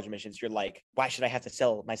during college admissions, you're like, why should I have to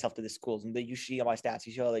sell myself to the schools? And you see all my stats,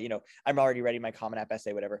 you see all that, I'm already writing my Common App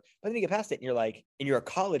essay, whatever. But then you get past it and you're like, and you're a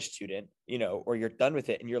college student, or you're done with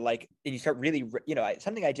it, and you're like, and you start really,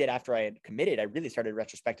 something I did after I had committed, I really started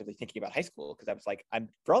retrospectively thinking about high school, because I was like,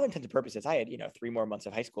 for all intents and purposes, I had 3 more months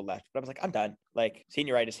of high school left, but I was like, I'm done. Like,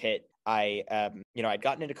 senioritis hit. I'd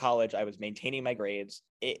gotten into college. I was maintaining my grades.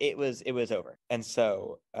 It was over. And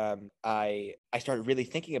so I started really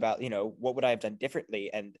thinking about, what would I have done differently?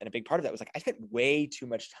 And a big part of that was like, I spent way too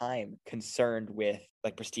much time concerned with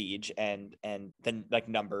like prestige and then like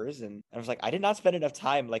numbers. And I was like, I did not spend enough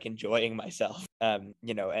time like enjoying myself, and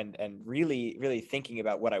really, really thinking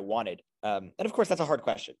about what I wanted. And of course, that's a hard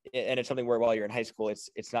question. And it's something where while you're in high school,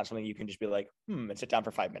 it's not something you can just be like, and sit down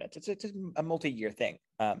for 5 minutes. It's a multi-year thing.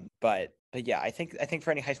 But yeah, I think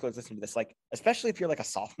for any high schoolers listening to this, like, especially if you're like a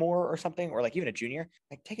sophomore or something, or like even a junior,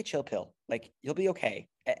 like, take a chill pill. Like, you'll be okay.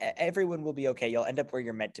 Everyone will be okay. You'll end up where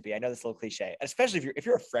you're meant to be. I know this is a little cliche, especially if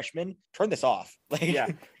you're a freshman. Turn this off.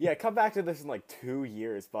 Like, yeah. Come back to this in like 2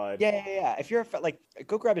 years, bud. Yeah. If you're like,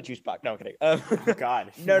 go grab a juice box. No, I'm kidding. Oh,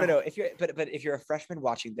 God. No. If you're a freshman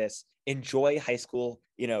watching this, enjoy high school.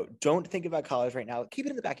 Don't think about college right now. Keep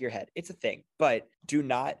it in the back of your head. It's a thing, but do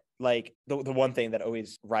not. Like, the one thing that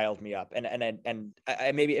always riled me up, and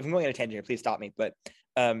I maybe, if I'm going on a tangent here, please stop me. But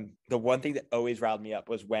the one thing that always riled me up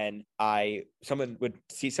was when someone would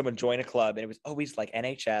see someone join a club, and it was always like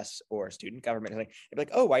NHS or student government. They'd be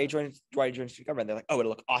like, oh, why are you joining student government? They're like, oh,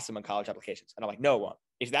 it'll look awesome on college applications. And I'm like, no, it won't.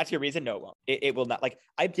 If that's your reason, no, it won't. It will not. Like,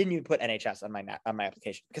 I didn't even put NHS on my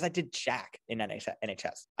application because I did Shack in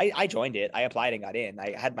NHS. I joined it. I applied and got in.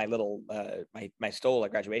 I had my little my stole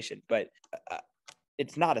at graduation, but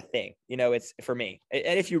it's not a thing, it's for me.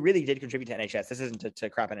 And if you really did contribute to NHS, this isn't to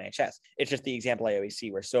crap on NHS. It's just the example I always see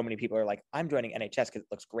where so many people are like, I'm joining NHS because it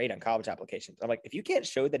looks great on college applications. I'm like, if you can't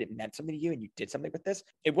show that it meant something to you and you did something with this,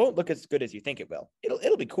 it won't look as good as you think it will.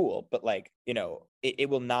 It'll be cool, but like, it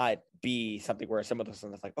will not be something where some of those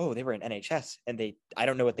things like, oh, they were in NHS and I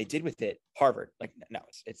don't know what they did with it. Harvard, like, no,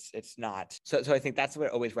 it's not. So I think that's what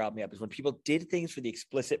always riled me up, is when people did things for the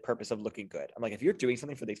explicit purpose of looking good. I'm like, if you're doing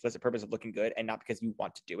something for the explicit purpose of looking good and not because you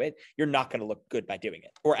want to do it, you're not going to look good by doing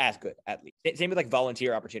it, or as good, at least. Same with like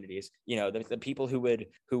volunteer opportunities. The people who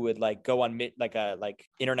would like go on like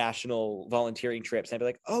international volunteering trips, and I'd be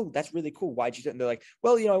like, oh, that's really cool. Why'd you do it? And they're like,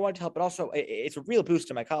 well, I wanted to help, but also it's a real boost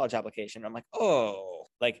to my college application. And I'm like, oh,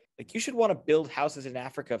 like you should want to build houses in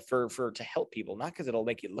Africa to help people, not because it'll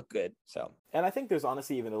make you look good. So, and I think there's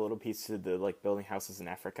honestly even a little piece to the like building houses in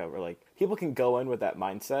Africa where like people can go in with that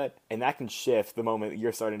mindset, and that can shift the moment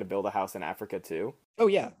you're starting to build a house in Africa too. Oh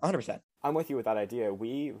yeah, 100%. I'm with you with that idea.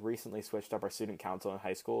 We recently switched up our student council in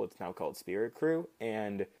high school. It's now called Spirit Crew.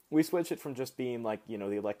 And we switched it from just being like, the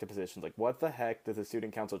elected positions. Like, what the heck does the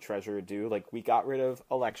student council treasurer do? Like, we got rid of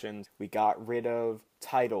elections. We got rid of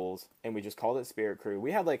titles. And we just called it Spirit Crew.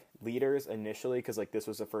 We had like leaders initially because like this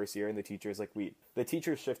was the first year. And the teachers, the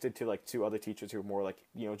teachers shifted to like 2 other teachers who were more like,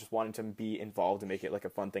 just wanting to be involved and make it like a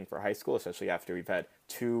fun thing for high school, especially after we've had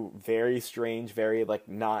 2 very strange, very like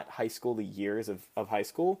not high school-y years of high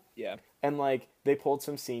school. Yeah. And like they pulled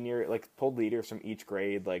pulled leaders from each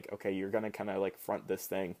grade, like, okay, you're gonna kind of like front this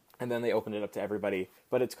thing. And then they opened it up to everybody.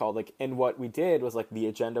 But it's called like, and what we did was like the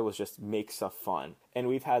agenda was just make stuff fun. And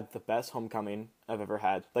we've had the best homecoming I've ever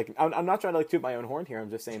had. Like, I'm not trying to like toot my own horn here.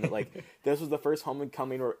 I'm just saying that like this was the first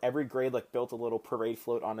homecoming where every grade like built a little parade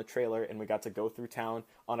float on a trailer, and we got to go through town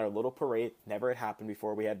on our little parade. Never had happened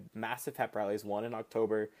before. We had massive pep rallies, one in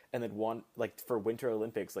October and then one like for Winter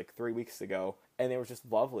Olympics like 3 weeks ago. And they were just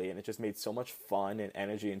lovely, and it just made so much fun and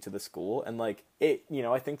energy into the school. And like it,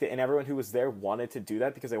 I think that, and everyone who was there wanted to do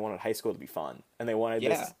that because they wanted high school to be fun, and they wanted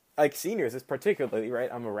this. Like seniors is particularly, right?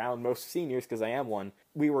 I'm around most seniors because I am one.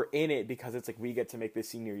 We were in it because it's like we get to make this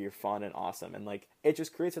senior year fun and awesome, and like it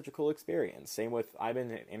just creates such a cool experience. Same with, I'm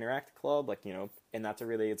in an Interact club, like, and that's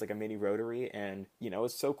it's like a mini Rotary, and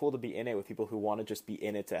it's so cool to be in it with people who want to just be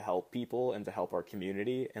in it to help people and to help our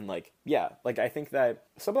community. And like, yeah, like I think that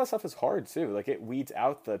some of that stuff is hard too. Like it weeds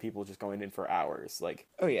out the people just going in for hours. Like,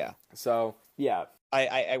 oh yeah. So yeah,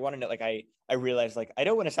 I want to know, like, I realize, like, I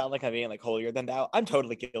don't want to sound like I'm being like holier than thou. I'm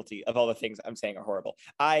totally guilty of all the things I'm saying are horrible.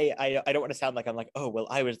 I don't want to sound like I'm like, oh well,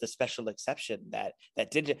 I was the special exception that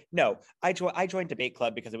did it. No, I joined debate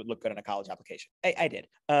club because it would look good on a college application. I did.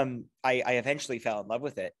 I eventually fell in love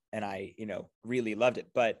with it, and I really loved it.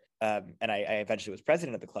 But and I eventually was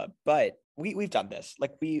president of the club. But we've done this.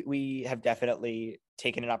 Like, we have definitely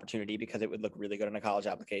taken an opportunity because it would look really good on a college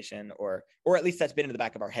application, or at least that's been in the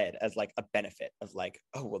back of our head as like a benefit of like,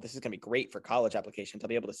 oh well, this is gonna be great for college applications. I'll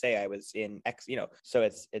be able to say I was in X, So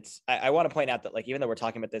I want to point out that, like, even though we're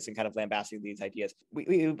talking about this and kind of lambasting these ideas,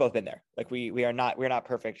 we've both been there. Like, we're not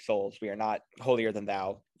perfect souls. We are not holier than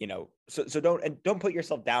thou. So don't put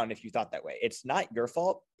yourself down if you thought that way. It's not your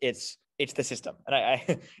fault. It's the system. And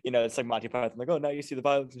I it's like Monty Python, like, oh, now you see the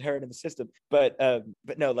violence inherent in the system. But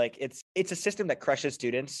no, like, it's a system that crushes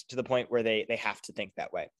students to the point where they have to think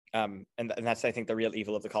that way. And that's, I think, the real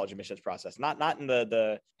evil of the college admissions process. Not in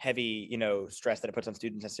the heavy, stress that it puts on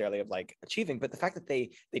students necessarily of like achieving, but the fact that they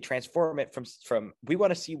transform it from we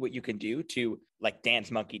want to see what you can do to like dance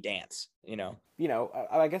monkey dance.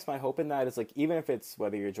 I guess my hope in that is, like, even if it's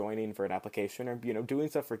whether you're joining for an application or doing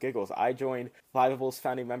stuff for giggles. I joined Fiveable's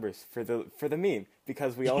founding members for the meme,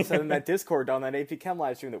 because we all said in that Discord on that AP Chem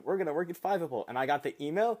live stream that we're gonna work at Fiveable, and I got the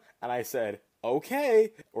email and I said,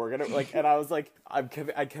 okay, we're gonna, like, and I was like, I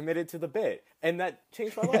committed to the bit, and that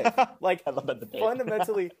changed my life. Like, I love that, the bit.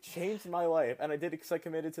 Fundamentally changed my life, and I did it because I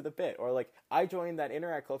committed to the bit. Or like, I joined that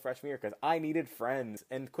Interact Club freshman year because I needed friends,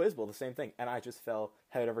 and Quizbowl the same thing, and I just fell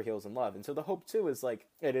head over heels in love. And so the hope too is, like,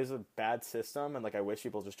 it is a bad system, and like, I wish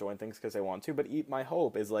people just join things because they want to, but my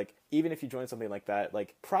hope is, like, even if you join something like that,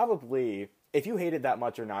 like, probably if you hate it that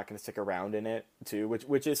much, you're not going to stick around in it too,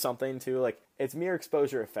 which is something too. Like, it's mere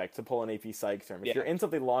exposure effect, to pull an AP Psych term. If you're in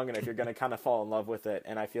something long enough, you're going to kind of fall in love with it,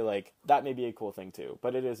 and I feel like that may be a cool thing too.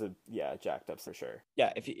 But it is jacked up for sure.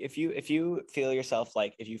 Yeah, if you feel yourself,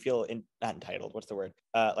 like, if you feel not entitled, what's the word?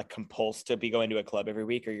 Like compulsed to be going to a club every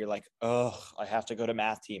week, or you're like, oh, I have to go to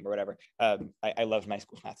math team or whatever. I love my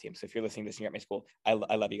school's math team. So if you're listening to this and you're at my school, I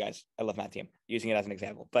love you guys. I love math team. Using it as an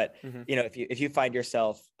example, but if you find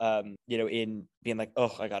yourself, in being like,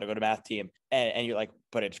 oh, I got to go to math team, and you're like,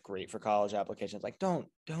 but it's great for college applications. Like, don't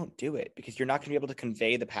do it, because you're not going to be able to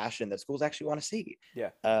convey the passion that schools actually want to see. Yeah.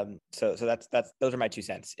 So that's those are my 2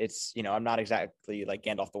 cents. It's, I'm not exactly like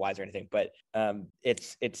Gandalf the Wise or anything, but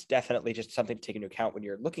it's definitely just something to take into account when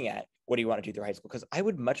you're looking at what do you want to do through high school. Because I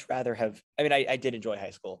would much rather have, I did enjoy high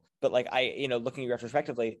school, but like, looking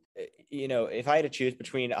retrospectively, if I had to choose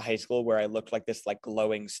between a high school where I looked like this like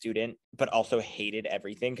glowing student, but also hated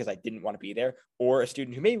everything because I didn't want to be there, or a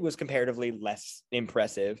student who maybe was comparatively less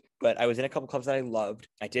impressive, but I was in a couple clubs that I loved.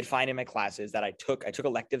 I did fine in my classes that I took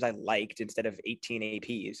electives I liked instead of 18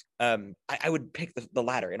 APs. I would pick the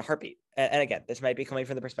latter in a heartbeat. And again, this might be coming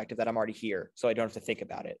from the perspective that I'm already here, so I don't have to think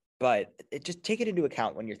about it. But just take it into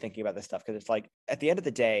account when you're thinking about this stuff, because it's like, at the end of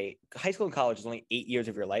the day, high school and college is only 8 years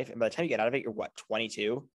of your life, and by the time you get out of it, you're what,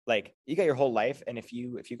 22? Like, you got your whole life. And if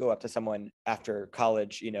you go up to someone after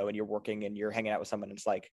college, and you're working and you're hanging out with someone, and it's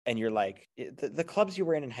like, and you're like, the clubs you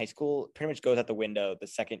were in high school pretty much goes out the window the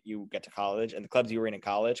second you get to college, and the clubs you were in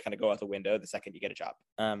college kind of go out the window the second you get a job,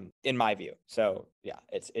 in my view. So yeah,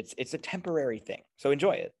 it's a temporary thing, so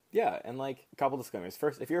enjoy it. Yeah, and like, a couple disclaimers.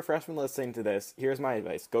 First, if you're a freshman listening to this, here's my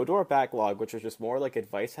advice. Go to our backlog, which is just more like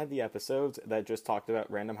advice-heavy episodes that just talked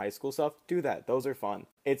about random high school stuff. Do that. Those are fun.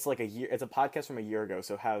 It's like it's a podcast from a year ago,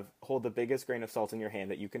 so hold the biggest grain of salt in your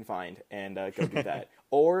hand that you can find, and go do that.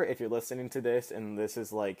 Or if you're listening to this and this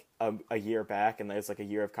is like a year back and there's like a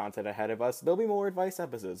year of content ahead of us, there'll be more advice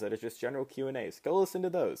episodes that is just general Q&As. Go listen to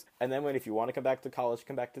those. And then if you want to come back to college,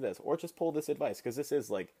 come back to this. Or just pull this advice, because this is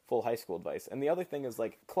like full high school advice. And the other thing is,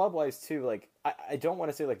 like, club-wise too, like, I don't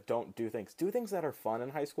want to say like don't do things. Do things that are fun in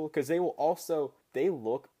high school, because they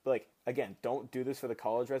look like, again, don't do this for the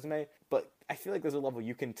college resume, but I feel like there's a level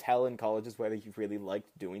you can tell in colleges whether you really liked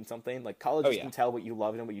doing something. Like, colleges can tell what you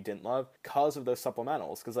loved and what you didn't love because of those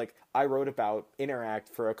supplementals. Because, like, I wrote about Interact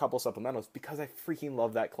for a couple supplementals because I freaking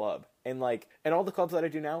love that club. And, like, and all the clubs that I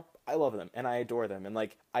do now, I love them and I adore them. And,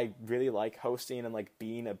 like, I really like hosting and, like,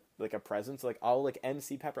 being a presence. Like, I'll, like,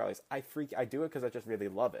 MC pep rallies. I do it because I just really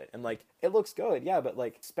love it. And, like, it looks good, yeah, but,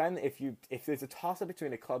 like, if there's a toss-up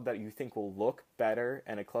between a club that you think will look better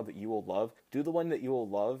and a club that you will love, do the one that you will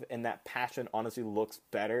love, and that passion honestly looks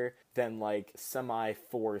better than, like,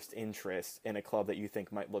 semi-forced interest in a club that you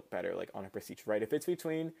think might look better, like, on a prestige, right? If it's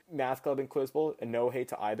between Math Club and Quiz Bowl, and no hate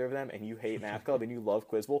to either of them, and you hate Math Club and you love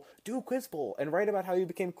Quiz Bowl, do Quiz Bowl and write about how you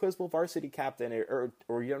became Quiz Bowl varsity captain,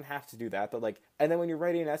 or you don't have to do that, but, like, and then when you're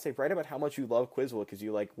writing an essay, write about how much you love Quiz Bowl because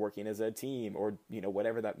you like working as a team, or,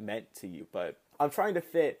 whatever that meant to you. But I'm trying to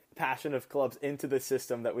fit passion of clubs into the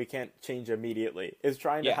system that we can't change immediately. Is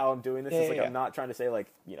trying to how I'm doing this. Is like I'm not trying to say like,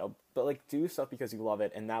 you know, but like do stuff because you love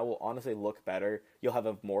it, and that will honestly look better. You'll have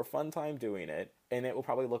a more fun time doing it, and it will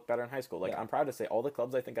probably look better in high school. Like I'm proud to say all the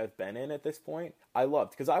clubs I think I've been in at this point, I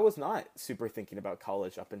loved, because I was not super thinking about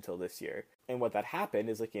college up until this year. And what that happened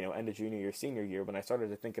is like, you know, end of junior year, senior year, when I started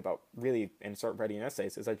to think about really and start writing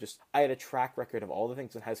essays, is I had a track record of all the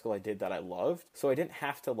things in high school I did that I loved. So I didn't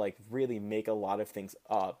have to like really make a lot of things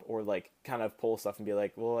up or like kind of pull stuff and be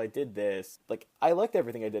like, well, I did this. Like I liked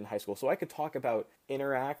everything I did in high school. So I could talk about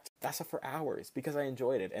that stuff for hours because I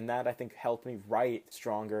enjoyed it. And that I think helped me write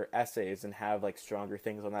stronger essays and have like stronger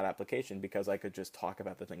things on that application because I could just talk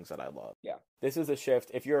about the things that I love. Yeah. This is a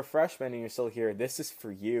shift. If you're a freshman and you're still here, this is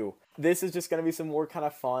for you. This is just going to be some more kind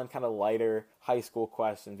of fun, kind of lighter high school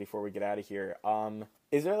questions before we get out of here.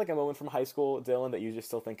 Is there like a moment from high school, Dylan, that you just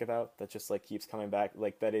still think about that just like keeps coming back,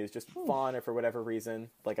 like that is just fun or for whatever reason,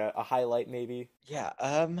 like a highlight maybe? Yeah.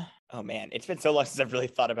 Oh man, it's been so long since I've really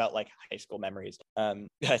thought about like high school memories.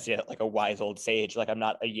 Yeah, like a wise old sage. Like I'm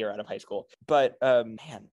not a year out of high school, but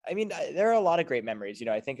man, I mean, there are a lot of great memories. You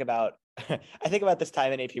know, I think about this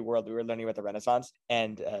time in AP World, we were learning about the Renaissance,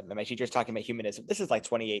 and my teacher's talking about humanism. This is like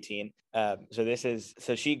 2018.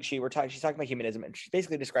 She's talking about humanism, and she's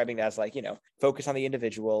basically describing it as like, you know, focus on the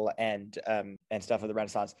individual and stuff of the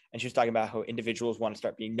Renaissance. And she was talking about how individuals want to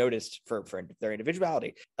start being noticed for their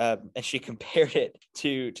individuality. And she compared it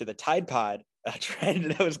to the Tide Pod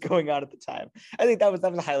trend that was going on at the time. I think that was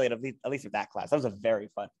a highlight of at least of that class. That was a very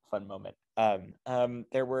fun moment.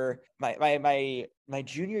 There were my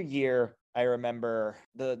junior year. I remember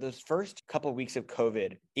those first couple of weeks of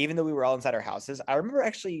COVID, even though we were all inside our houses. I remember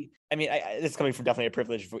actually, I mean, this is coming from definitely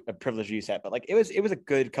a privileged view set, but like it was a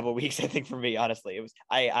good couple of weeks, I think, for me, honestly. It was,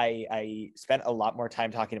 I spent a lot more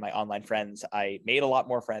time talking to my online friends. I made a lot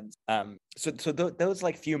more friends. Those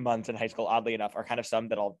like few months in high school, oddly enough, are kind of some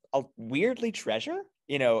that I'll weirdly treasure.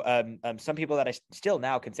 You know, some people that I still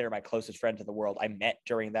now consider my closest friends in the world, I met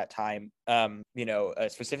during that time.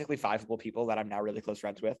 Specifically 5 people that I'm now really close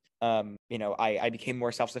friends with. I became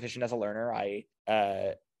more self-sufficient as a learner. I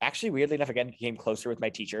actually, weirdly enough, again, became closer with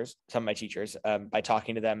some of my teachers, by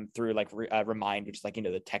talking to them through like Remind, which is like, you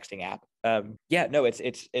know, the texting app.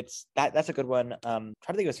 That's a good one. Trying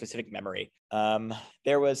to think of a specific memory.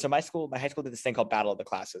 There was, my high school did this thing called Battle of the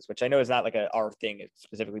Classes, which I know is not like our thing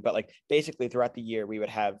specifically, but like basically throughout the year we would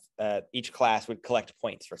have each class would collect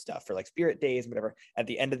points for stuff for like spirit days and whatever. At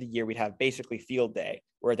the end of the year, we'd have basically field day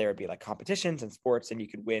where there would be like competitions and sports and you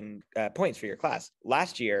could win points for your class.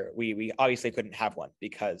 Last year, we obviously couldn't have one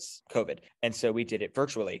because COVID. And so we did it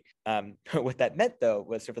virtually. What that meant though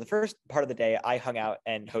was, so for the first part of the day, I hung out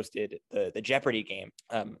and hosted the Jeopardy game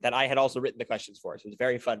that I had also written the questions for. So it was a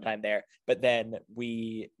very fun time there. But then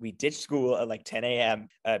we ditched school at like 10 a.m.,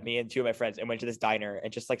 me and 2 of my friends, and went to this diner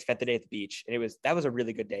and just like spent the day at the beach. And that was a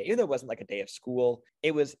really good day. Even though it wasn't like a day of school,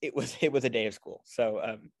 it was a day of school.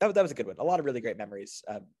 So that was a good one. A lot of really great memories.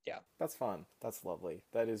 Yeah. That's fun. That's lovely.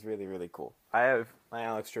 That is really, really cool. I have my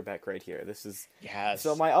Alex Trebek right here. This is... Yes.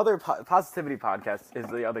 So my other Positivity podcast is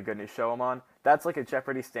the other Good News show I'm on. That's like a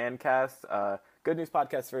Jeopardy standcast. Good News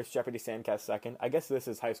podcast first, Jeopardy standcast second. I guess this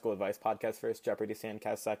is High School Advice podcast first, Jeopardy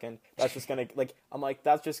standcast second. That's just gonna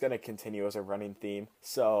that's just gonna continue as a running theme.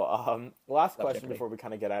 So last question before we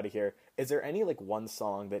kind of get out of here. Is there any like one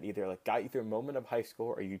song that either like got you through a moment of high school,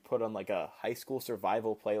 or you put on like a high school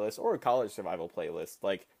survival playlist or a college survival playlist?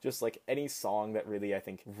 Like just like any song that really I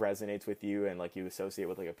think resonates with you and like you associate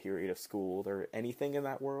with like a period of school or anything in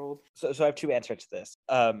that world? So I have 2 answers to this.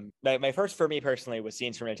 My first for me personally was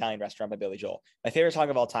Scenes from an Italian Restaurant by Billy Joel. My favorite song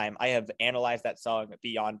of all time. I have analyzed that song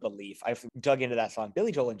beyond belief. I've dug into that song.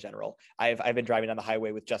 Billy Joel in general. I've been driving on the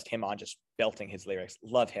highway with just him on, just belting his lyrics.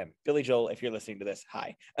 Love him. Billy Joel, if you're listening to this,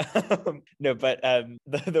 hi. No, but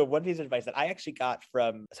the one piece of advice that I actually got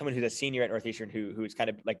from someone who's a senior at Northeastern, who's kind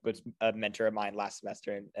of like was a mentor of mine last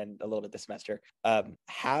semester and a little bit this semester,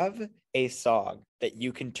 have a song that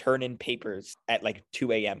you can turn in papers at like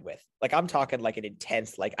 2 a.m. with. Like I'm talking like an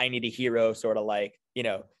intense, like I need a hero sort of like, you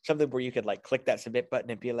know, something where you could like click that submit button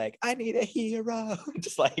and be like, I need a hero,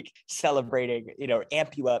 just like celebrating, you know,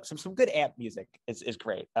 amp you up. Some good amp music is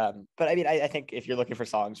great. But I mean, I think if you're looking for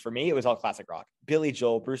songs, for me, it was all classic rock. Billy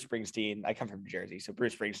Joel, Bruce Springsteen. I come from New Jersey, so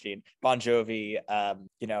Bruce Springsteen, Bon Jovi,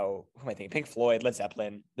 you know, who am I thinking? Pink Floyd, Led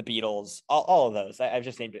Zeppelin, the Beatles, all of those. I've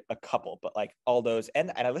just named a couple, but like all those.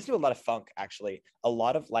 And I listen to a lot of funk, actually. A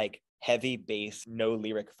lot of like heavy bass, no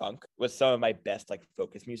lyric funk was some of my best like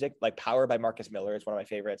focus music. Like Power by Marcus Miller is one of my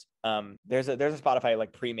favorites. There's a Spotify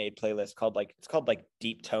like pre-made playlist called like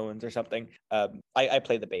Deep Tones or something. I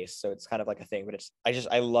play the bass, so it's kind of like a thing, but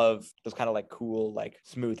I love those kind of like cool, like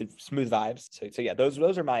smooth vibes. So yeah,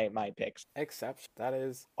 those are my picks. Exception. That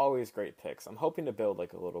is always great picks. I'm hoping to build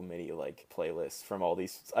like a little mini like playlist from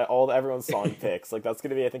all everyone's song picks. Like that's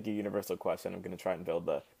gonna be, I think, a universal question I'm gonna try and build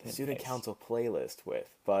the student council playlist with.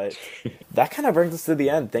 But that kind of brings us to the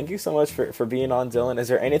end. Thank you so much for being on, Dylan. Is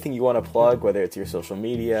there anything you want to plug, whether it's your social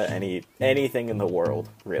media, anything in the world,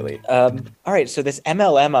 really? All right, so this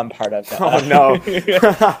MLM I'm part of. Oh no!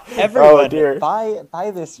 Everyone, oh dear!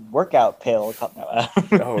 Buy this workout pill.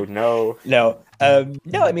 Oh no! No.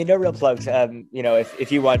 No, I mean, no real plugs.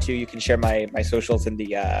 If you want to, you can share my socials in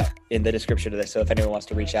the description of this. So if anyone wants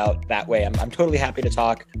to reach out that way, I'm totally happy to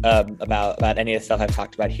talk about any of the stuff I've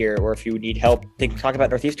talked about here, or if you need help talking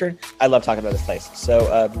about Northeastern, I love talking about this place.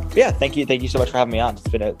 So yeah, thank you so much for having me on. It's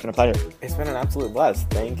been a pleasure. It's been an absolute blast.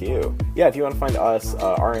 Thank you. Yeah, if you want to find us,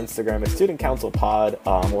 our Instagram is Student Council Pod.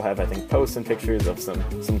 We'll have, I think, posts and pictures of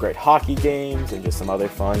some great hockey games and just some other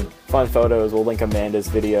fun photos. We'll link Amanda's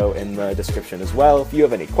video in the description as well. If you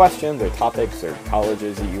have any questions or topics or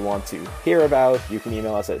colleges that you want to hear about, you can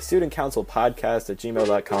email us at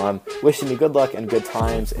studentcouncilpodcast@gmail.com. Wishing you good luck and good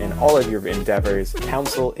times in all of your endeavors.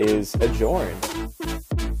 Council is adjourned.